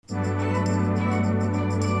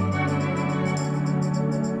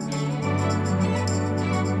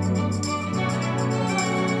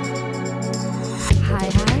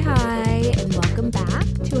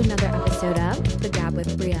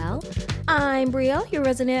I'm Brielle, your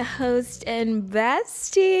resident host and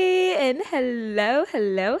bestie. And hello.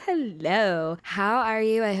 How are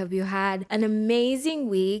you? I hope you had an amazing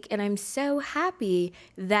week, and I'm so happy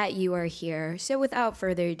that you are here. So without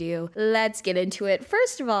further ado, let's get into it.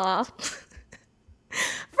 First of all,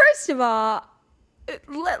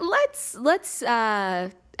 let's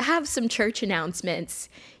have some church announcements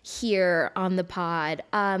here on the pod.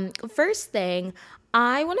 First thing,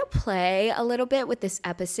 I want to play a little bit with this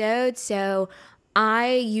episode. So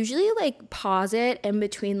I usually pause it in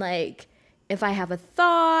between if I have a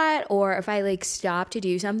thought or if I stop to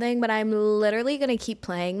do something, but I'm literally going to keep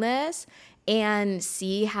playing this and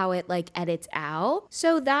see how it edits out.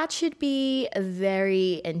 So that should be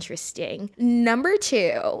very interesting. Number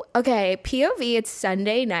 2, okay, POV, it's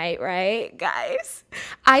Sunday night, right, guys?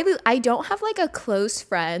 I don't have a close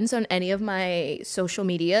friends on any of my social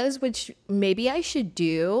medias, which maybe I should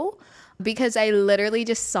do, because I literally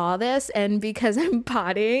just saw this, and because I'm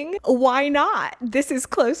potting, why not? This is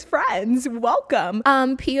close friends. Welcome.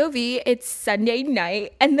 POV, it's Sunday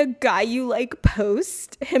night, and the guy you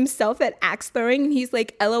post himself at axe throwing, and he's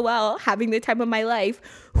LOL, having the time of my life.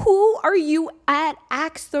 Who are you at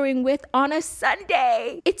axe throwing with on a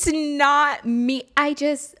Sunday? It's not me.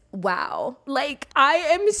 Wow. I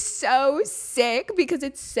am so sick because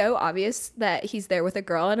it's so obvious that he's there with a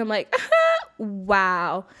girl, and I'm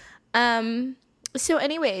wow. So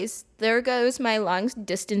anyways, there goes my long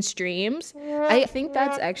distance dreams. I think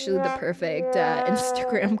that's actually the perfect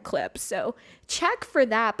Instagram clip. So check for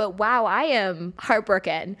that. But wow, I am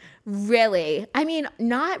heartbroken. Really. I mean,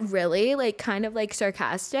 not really, kind of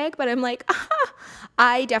sarcastic, but I'm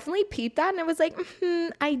I definitely peeped that, and I was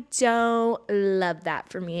I don't love that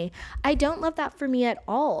for me. I don't love that for me at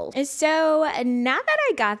all. And so now that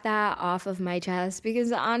I got that off of my chest,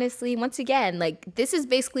 because honestly, once again, this is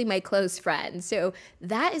basically my close friend. So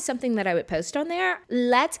that is something that I would post on there.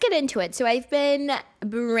 Let's get into it. So I've been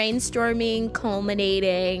brainstorming,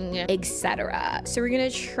 culminating, etc. So we're going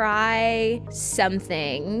to try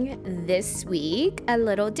something this week a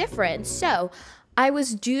little different. So I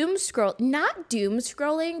was not doom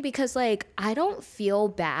scrolling because I don't feel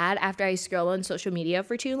bad after I scroll on social media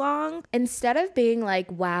for too long. Instead of being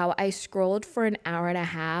wow, I scrolled for an hour and a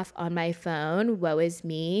half on my phone, woe is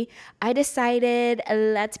me, I decided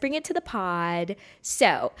let's bring it to the pod.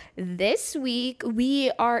 So this week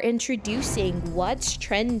we are introducing What's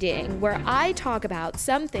Trending, where I talk about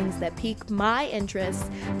some things that pique my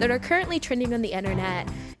interest that are currently trending on the internet.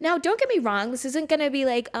 Now, don't get me wrong, this isn't gonna be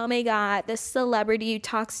oh my god, this celebrity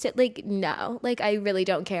talks to no, I really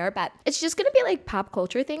don't care, but it's just gonna be pop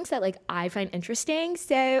culture things that I find interesting.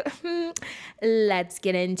 So let's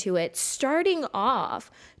get into it. Starting off,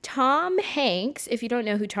 Tom Hanks. If you don't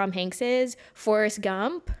know who Tom Hanks is, Forrest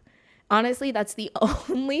Gump. Honestly, that's the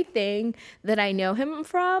only thing that I know him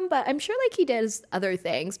from, but I'm sure he does other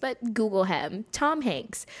things, but Google him. Tom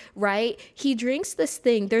Hanks, right? He drinks this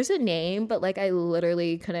thing. There's a name, but I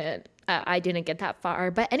literally couldn't, I didn't get that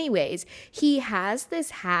far. But anyways, he has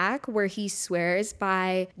this hack where he swears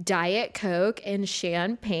by Diet Coke and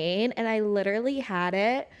champagne, and I literally had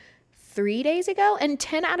it 3 days ago, and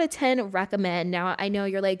 10 out of 10 recommend. Now, I know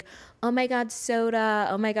you're oh my god, soda,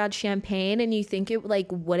 oh my god, champagne, and you think it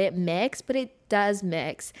wouldn't mix, but it does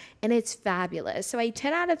mix, and it's fabulous. So I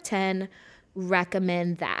 10 out of 10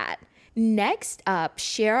 recommend that. Next up,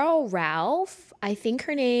 Cheryl Ralph. I think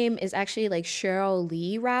her name is actually Cheryl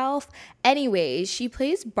Lee Ralph. Anyways, she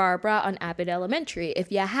plays Barbara on Abbott Elementary.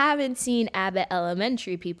 If you haven't seen Abbott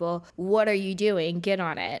Elementary, people, what are you doing? Get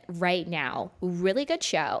on it right now. Really good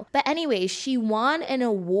show. But anyways, she won an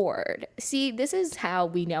award. See, this is how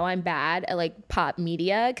we know I'm bad at pop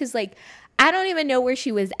media, because I don't even know where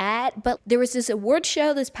she was at, but there was this award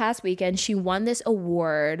show this past weekend. She won this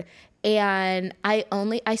award, and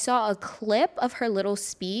I saw a clip of her little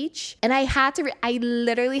speech, and I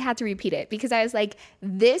literally had to repeat it because I was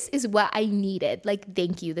this is what I needed.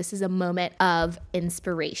 Thank you. This is a moment of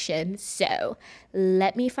inspiration. So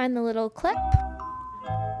let me find the little clip.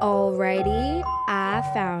 Alrighty, I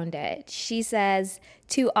found it. She says,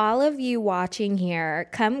 "To all of you watching here,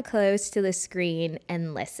 come close to the screen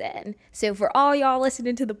and listen." So for all y'all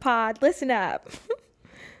listening to the pod, listen up.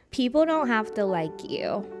 People don't have to like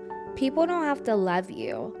you. People don't have to love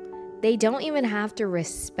you. They don't even have to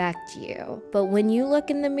respect you. But when you look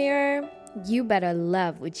in the mirror, you better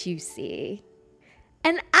love what you see.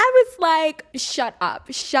 And I was shut up.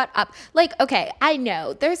 Okay, I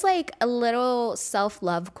know there's a little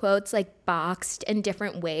self-love quotes boxed in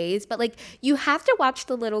different ways, but you have to watch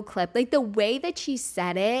the little clip. The way that she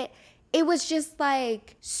said it it was just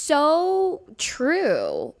like so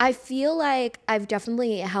true. I feel like I've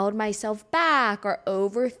definitely held myself back or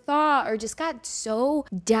overthought or just got so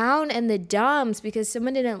down in the dumps because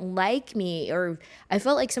someone didn't like me, or I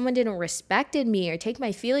felt like someone didn't respected me or take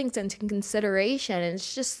my feelings into consideration. And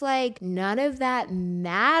it's just like none of that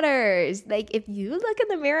matters. Like if you look in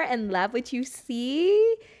the mirror and love what you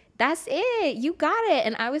see, that's it. You got it.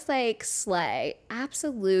 And I was like, slay,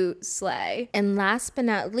 absolute slay. And last but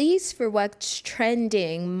not least, for what's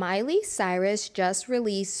trending, Miley Cyrus just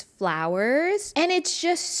released Flowers, and it's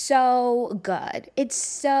just so good. It's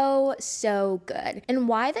so, so good. And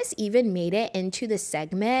why this even made it into the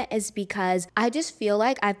segment is because I just feel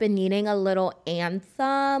like I've been needing a little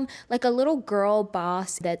anthem, like a little girl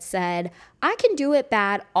boss that said, I can do it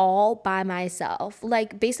bad all by myself.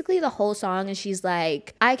 Like basically the whole song, and she's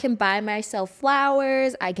like, I can buy myself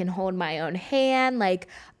flowers, I can hold my own hand, like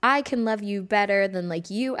I can love you better than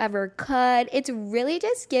like you ever could. It's really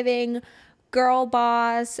just giving girl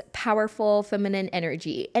boss, powerful, feminine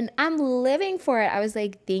energy. And I'm living for it. I was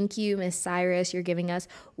like, thank you, Miss Cyrus. You're giving us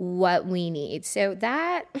what we need. So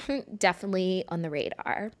that definitely on the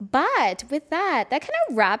radar. But with that kind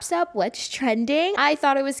of wraps up what's trending. I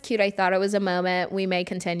thought it was cute. I thought it was a moment. We may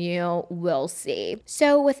continue. We'll see.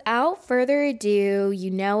 So without further ado,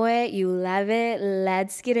 you know it, you love it.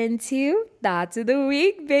 Let's get into Thoughts of the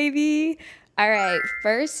Week, baby. All right,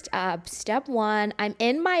 first up, step one, I'm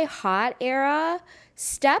in my hot era.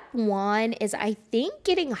 Step one is, I think,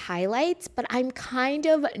 getting highlights, but I'm kind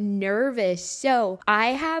of nervous. So I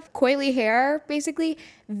have coily hair, basically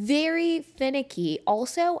very finicky.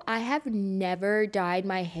 Also, I have never dyed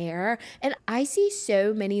my hair, and I see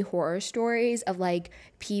so many horror stories of like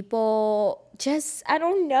people just, I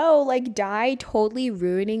don't know, like dye totally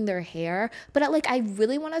ruining their hair. But I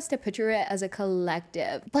really want us to picture it as a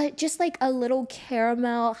collective. But just like a little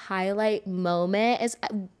caramel highlight moment is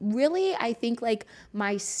really, I think, like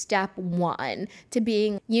my step one to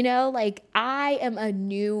being, like I am a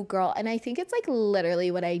new girl. And I think it's like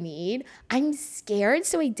literally what I need. I'm scared,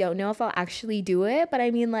 so I don't know if I'll actually do it. But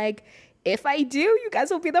I mean, like, if I do, you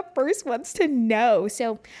guys will be the first ones to know.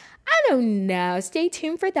 So I don't know. Stay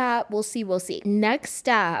tuned for that. We'll see. Next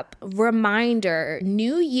up, reminder,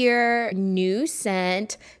 new year, new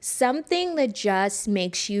scent, something that just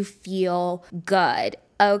makes you feel good.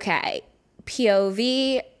 Okay.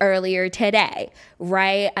 POV earlier today,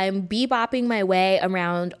 right? I'm bebopping my way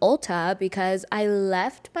around Ulta because I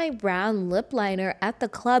left my brown lip liner at the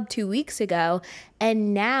club 2 weeks ago,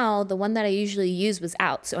 and now the one that I usually use was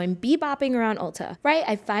out. So I'm bebopping around Ulta, right?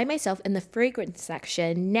 I find myself in the fragrance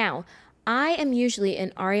section. Now, I am usually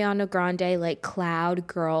an Ariana Grande, like cloud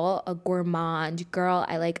girl, a gourmand girl.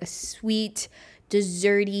 I like a sweet,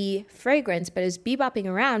 desserty fragrance, but I was bebopping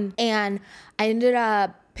around and I ended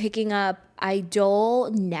up picking up Idol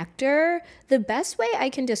Nectar. The best way I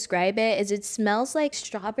can describe it is it smells like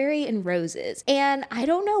strawberry and roses. And I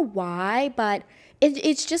don't know why, but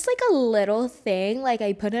it's just like a little thing. Like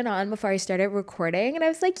I put it on before I started recording and I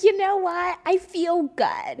was like, you know what? I feel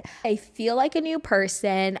good. I feel like a new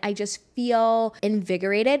person. I just feel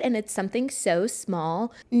invigorated, and it's something so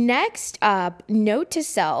small. Next up, note to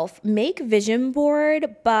self, make vision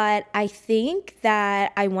board, but I think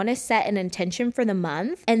that I want to set an intention for the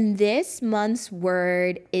month. And this month's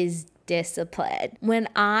word is discipline. When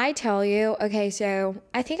I tell you, okay, so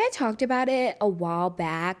I think I talked about it a while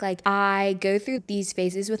back. Like I go through these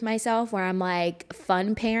phases with myself where I'm like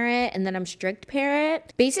fun parent and then I'm strict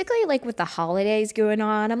parent. Basically, like with the holidays going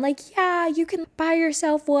on, I'm like, yeah, you can buy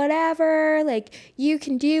yourself whatever. Like you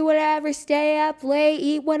can do whatever, stay up late,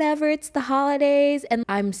 eat whatever. It's the holidays. And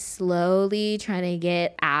I'm slowly trying to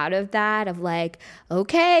get out of that of like,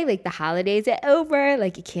 okay, like the holidays are over.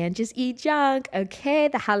 Like you can't just eat junk. Okay,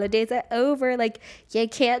 the holidays are over. Like you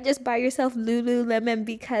can't just buy yourself Lululemon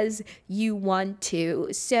because you want to.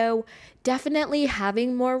 So definitely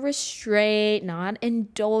having more restraint, not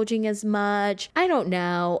indulging as much. I don't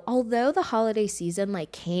know. Although the holiday season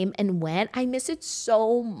like came and went, I miss it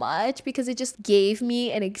so much because it just gave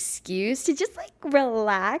me an excuse to just like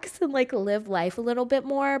relax and like live life a little bit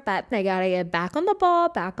more. But I gotta get back on the ball,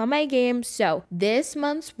 back on my game. So this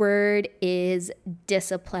month's word is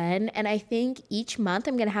discipline. And I think each month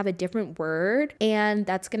I'm gonna have a different word, and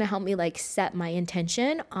that's gonna help me like set my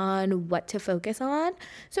intention on what to focus on.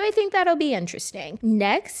 So I think that'll be interesting.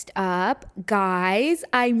 Next up, guys,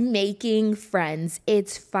 I'm making friends.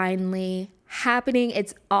 It's finally happening.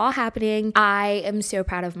 It's all happening. I am so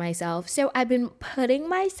proud of myself. So I've been putting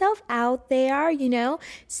myself out there,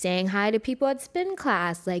 saying hi to people at spin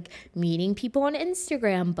class, like meeting people on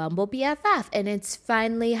Instagram, Bumble BFF, and it's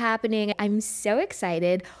finally happening. I'm so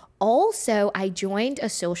excited. also, I joined a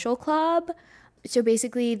social club. So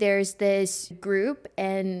basically, there's this group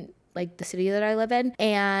in like the city that I live in,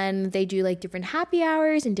 and they do like different happy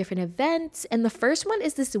hours and different events. And the first one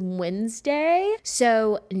is this Wednesday.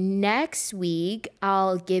 So next week,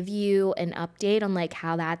 I'll give you an update on like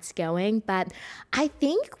how that's going. But I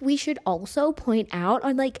think we should also point out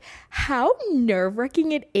on like how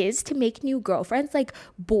nerve-wracking it is to make new girlfriends. Like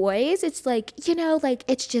boys, it's like, like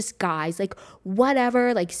it's just guys, like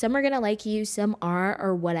whatever, like some are gonna like you, some aren't,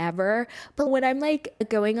 or whatever. But when I'm like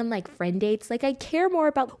going on like friend dates, like I care more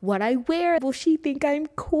about what I wear. Will she think I'm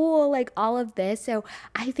cool? Like all of this. So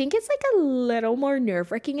I think it's like a little more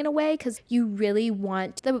nerve-wracking in a way, because you really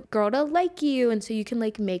want the girl to like you, and so you can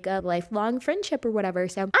like make a lifelong friendship or whatever.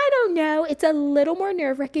 So I don't know. It's a little more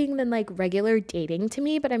nerve-wracking than like regular dating to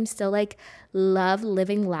me, but I'm still like love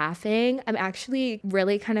living laughing. I'm actually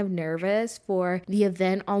really kind of nervous for the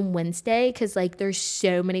event on Wednesday, because like there's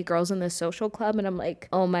so many girls in the social club, and I'm like,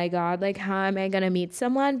 oh my God, like how am I gonna meet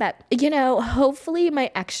someone? But hopefully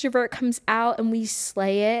my extrovert comes out and we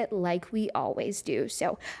slay it like we always do.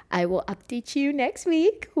 So I will update you next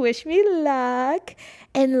week. Wish me luck.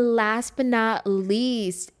 And last but not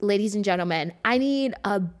least, ladies and gentlemen, I need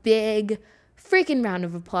a big freaking round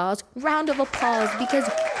of applause, because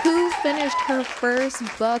who finished her first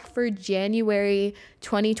book for January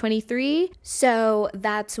 2023? So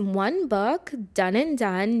that's one book done and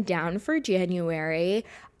done, down for January.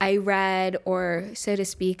 I read, or so to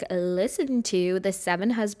speak, listened to The 7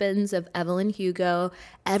 Husbands of Evelyn Hugo.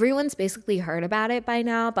 Everyone's basically heard about it by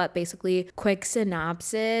now, but basically, quick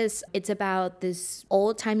synopsis. It's about this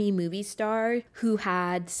old-timey movie star who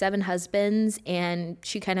had 7 husbands, and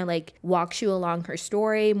she kind of like walks you along her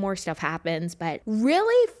story. More stuff happens, but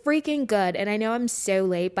really freaking good. And I know I'm so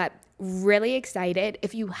late, but really excited.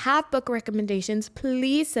 If you have book recommendations,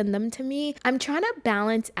 please send them to me. I'm trying to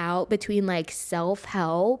balance out between like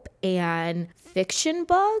self-help and fiction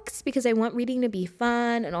books, because I want reading to be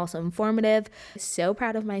fun and also informative. So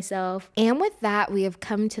proud of myself. And with that, we have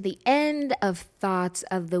come to the end of Thoughts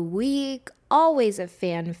of the Week. Always a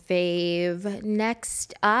fan fave.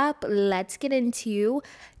 Next up, let's get into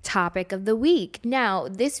Topic of the Week. Now,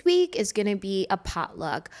 this week is going to be a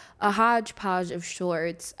potluck, a hodgepodge of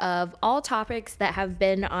sorts of all topics that have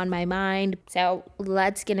been on my mind. So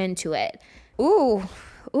let's get into it. Ooh,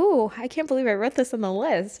 I can't believe I wrote this on the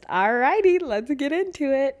list. Alrighty, let's get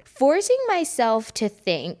into it. Forcing myself to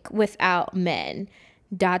think without men. ...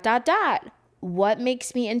 What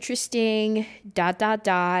makes me interesting? ...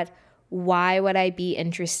 Why would I be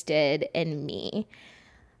interested in me?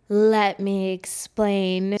 Let me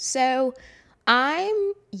explain. So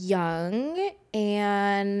I'm young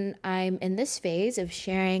and I'm in this phase of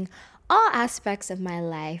sharing all aspects of my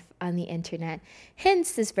life on the internet,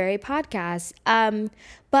 hence this very podcast.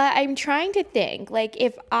 But I'm trying to think, like,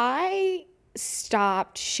 if I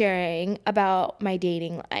stopped sharing about my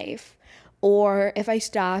dating life, or if I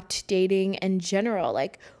stopped dating in general,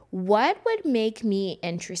 like, what would make me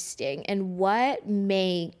interesting, and what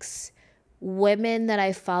makes women that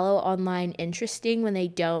I follow online interesting when they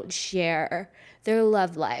don't share their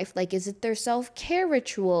love life? Like, is it their self-care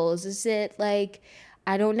rituals? Is it like,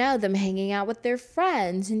 I don't know, them hanging out with their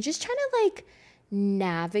friends and just trying to like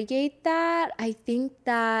navigate that? I think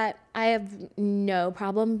that I have no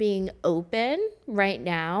problem being open right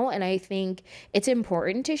now, and I think it's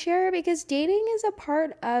important to share, because dating is a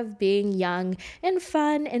part of being young and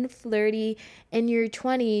fun and flirty in your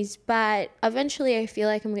 20s. But eventually I feel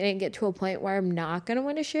like I'm going to get to a point where I'm not going to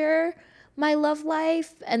want to share my love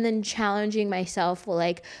life, and then challenging myself,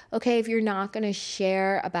 like, okay, if you're not going to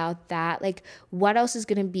share about that, like, what else is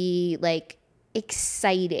going to be like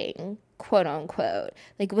exciting, quote unquote,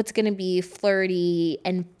 like what's going to be flirty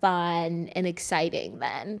and fun and exciting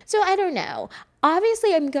then? So I don't know.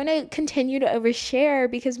 Obviously, I'm going to continue to overshare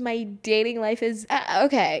because my dating life is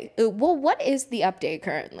okay. Well, what is the update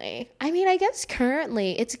currently? I mean, I guess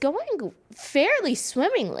currently it's going fairly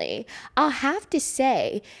swimmingly, I'll have to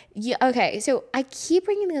say. Yeah, okay, so I keep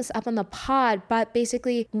bringing this up on the pod, but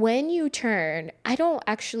basically when you turn, I don't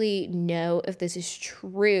actually know if this is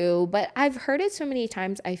true, but I've heard it so many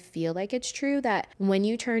times, I feel like it's true, that when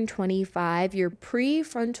you turn 25, your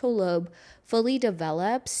prefrontal lobe fully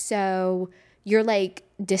develops, so your like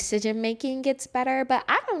decision making gets better. But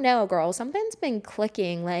I don't know, girl, something's been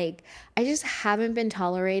clicking. Like, I just haven't been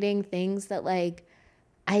tolerating things that like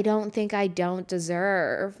I don't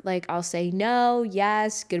deserve. Like, I'll say no,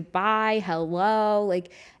 yes, goodbye, hello.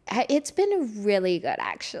 Like, it's been really good,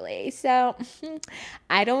 actually. So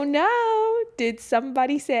I don't know. Did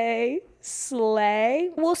somebody say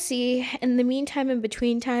Slay. We'll see. In the meantime, in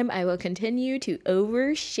between time, I will continue to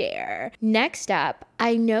overshare. Next up,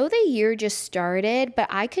 I know the year just started, but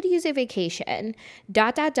I could use a vacation. ...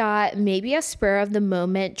 Maybe a spur of the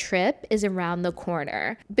moment trip is around the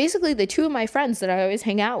corner. Basically, the two of my friends that I always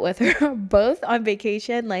hang out with are both on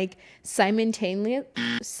vacation, like simultaneously.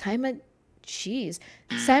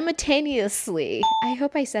 I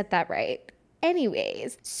hope I said that right.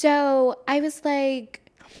 Anyways, so I was like,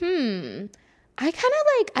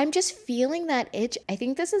 I'm just feeling that itch. I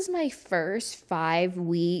think this is my first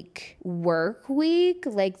 5-week work week,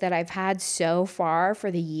 like that I've had so far for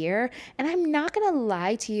the year. And I'm not going to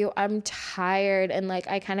lie to you, I'm tired and like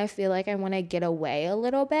I kind of feel like I want to get away a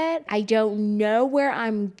little bit. I don't know where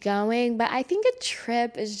I'm going, but I think a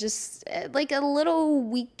trip is just like a little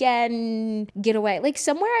weekend getaway, like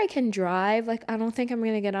somewhere I can drive. Like I don't think I'm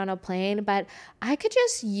going to get on a plane, but I could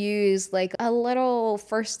just use like a little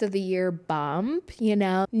first of the year bump, you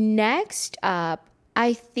know? Next up,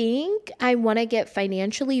 I think I want to get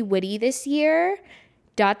financially witty this year, ...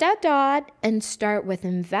 and start with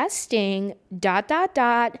investing, ...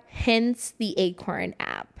 hence the Acorn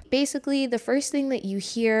app. Basically, the first thing that you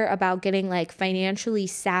hear about getting like financially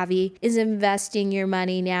savvy is investing your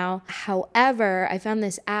money now. However, I found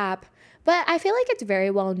this app, but I feel like it's very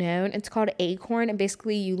well known. It's called Acorn, and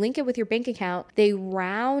basically you link it with your bank account. They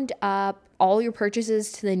round up all your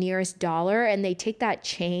purchases to the nearest dollar and they take that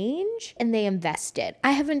change and they invest it.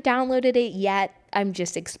 I haven't downloaded it yet. I'm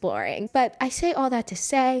just exploring. But I say all that to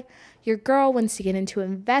say, your girl wants to get into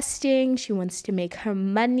investing. She wants to make her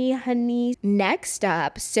money, honey. Next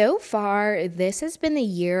up, so far, this has been the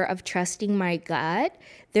year of trusting my gut.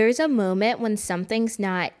 There's a moment when something's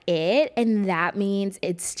not it, and that means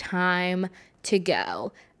it's time to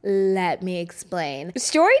go. Let me explain.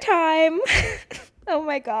 Story time. Oh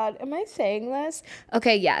my God, am I saying this?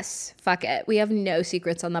 Okay, yes, fuck it. We have no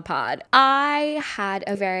secrets on the pod. I had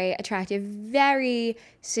a very attractive, very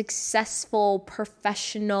successful,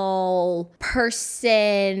 professional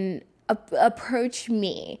person approach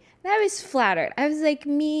me. And I was flattered. I was like,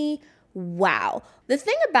 me, wow. The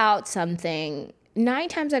thing about something, 9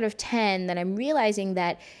 times out of 10, that I'm realizing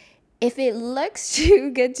that if it looks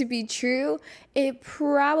too good to be true, it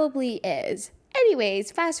probably is.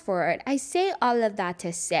 Anyways, fast forward. I say all of that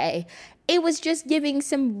to say it was just giving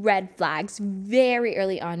some red flags, very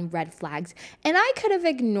early on red flags. And I could have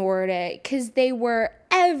ignored it because they were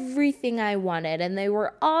everything I wanted and they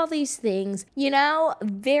were all these things, you know,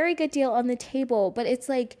 very good deal on the table. But it's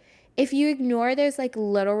like, if you ignore those like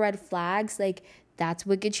little red flags, like that's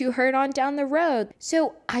what gets you hurt on down the road.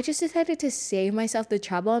 So I just decided to save myself the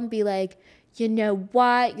trouble and be like, you know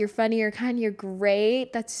what? You're funny, you're kind, you're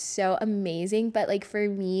great. That's so amazing. But like for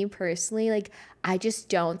me personally, like I just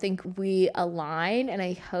don't think we align, and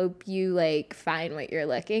I hope you like find what you're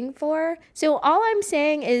looking for. So all I'm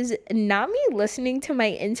saying is not me listening to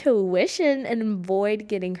my intuition and avoid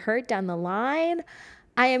getting hurt down the line.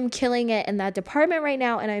 I am killing it in that department right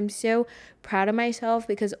now, and I'm so proud of myself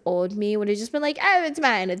because old me would have just been like, oh, it's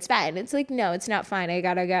fine, it's fine. It's like, no, it's not fine. I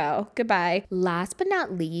gotta go. Goodbye. Last but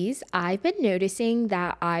not least, I've been noticing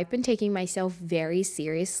that I've been taking myself very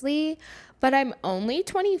seriously, but I'm only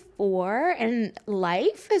 24 and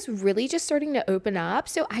life is really just starting to open up.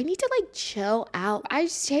 So I need to like chill out. I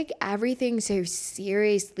just take everything so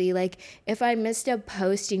seriously. Like if I missed a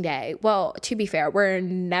posting day, well, to be fair, we're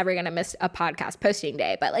never going to miss a podcast posting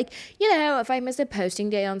day. But like, you know, if I miss a posting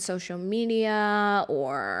day on social media,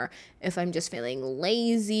 or if I'm just feeling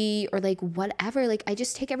lazy or like whatever, like I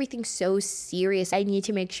just take everything so serious. I need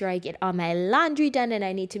to make sure I get all my laundry done, and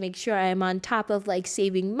I need to make sure I'm on top of like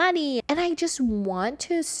saving money. And I just want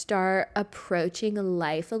to start approaching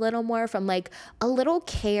life a little more from like a little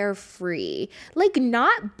carefree, like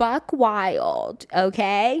not buck wild,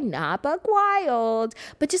 okay? Not buck wild,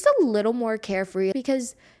 but just a little more carefree,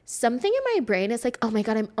 because something in my brain is like, oh my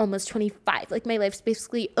God, I'm almost 25. Like my life's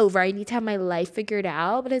basically over. I need to have my life figured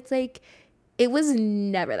out. But it's like, it was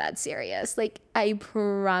never that serious. Like I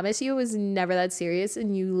promise you it was never that serious,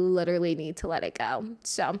 and you literally need to let it go.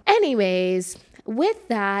 So anyways, with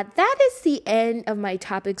that is the end of my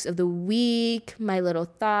topics of the week, my little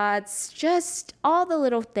thoughts, just all the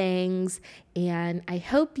little things. And I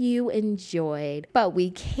hope you enjoyed. But we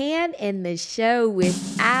can't end the show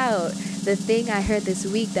without the thing I heard this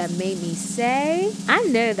week that made me say, I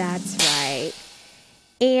know that's right.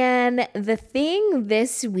 And the thing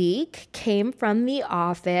this week came from The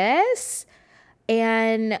Office.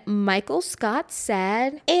 And Michael Scott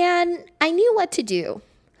said, and I knew what to do,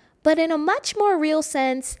 but in a much more real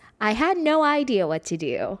sense, I had no idea what to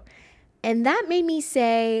do. And that made me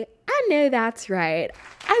say, I I know that's right.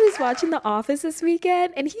 I was watching The Office this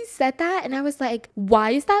weekend and he said that and I was like,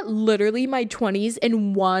 why is that literally my 20s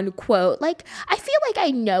in one quote? Like, I feel like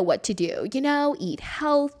I know what to do, eat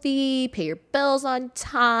healthy, pay your bills on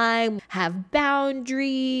time, have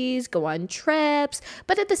boundaries, go on trips,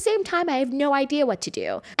 but at the same time, I have no idea what to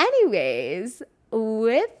do. Anyways,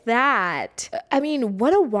 with that, I mean,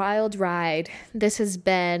 what a wild ride this has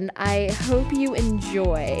been. I hope you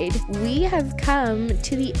enjoyed. We have come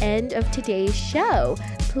to the end of today's show.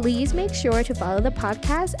 Please make sure to follow the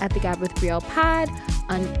podcast at The Gab with Brielle Pod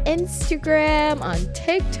on Instagram, on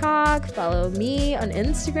TikTok. Follow me on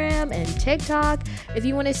Instagram and TikTok if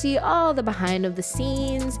you want to see all the behind of the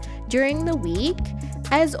scenes during the week.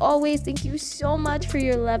 As always, thank you so much for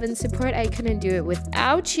your love and support. I couldn't do it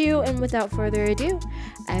without you. And without further ado,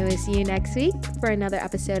 I will see you next week for another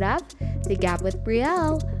episode of The Gab with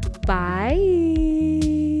Brielle. Bye.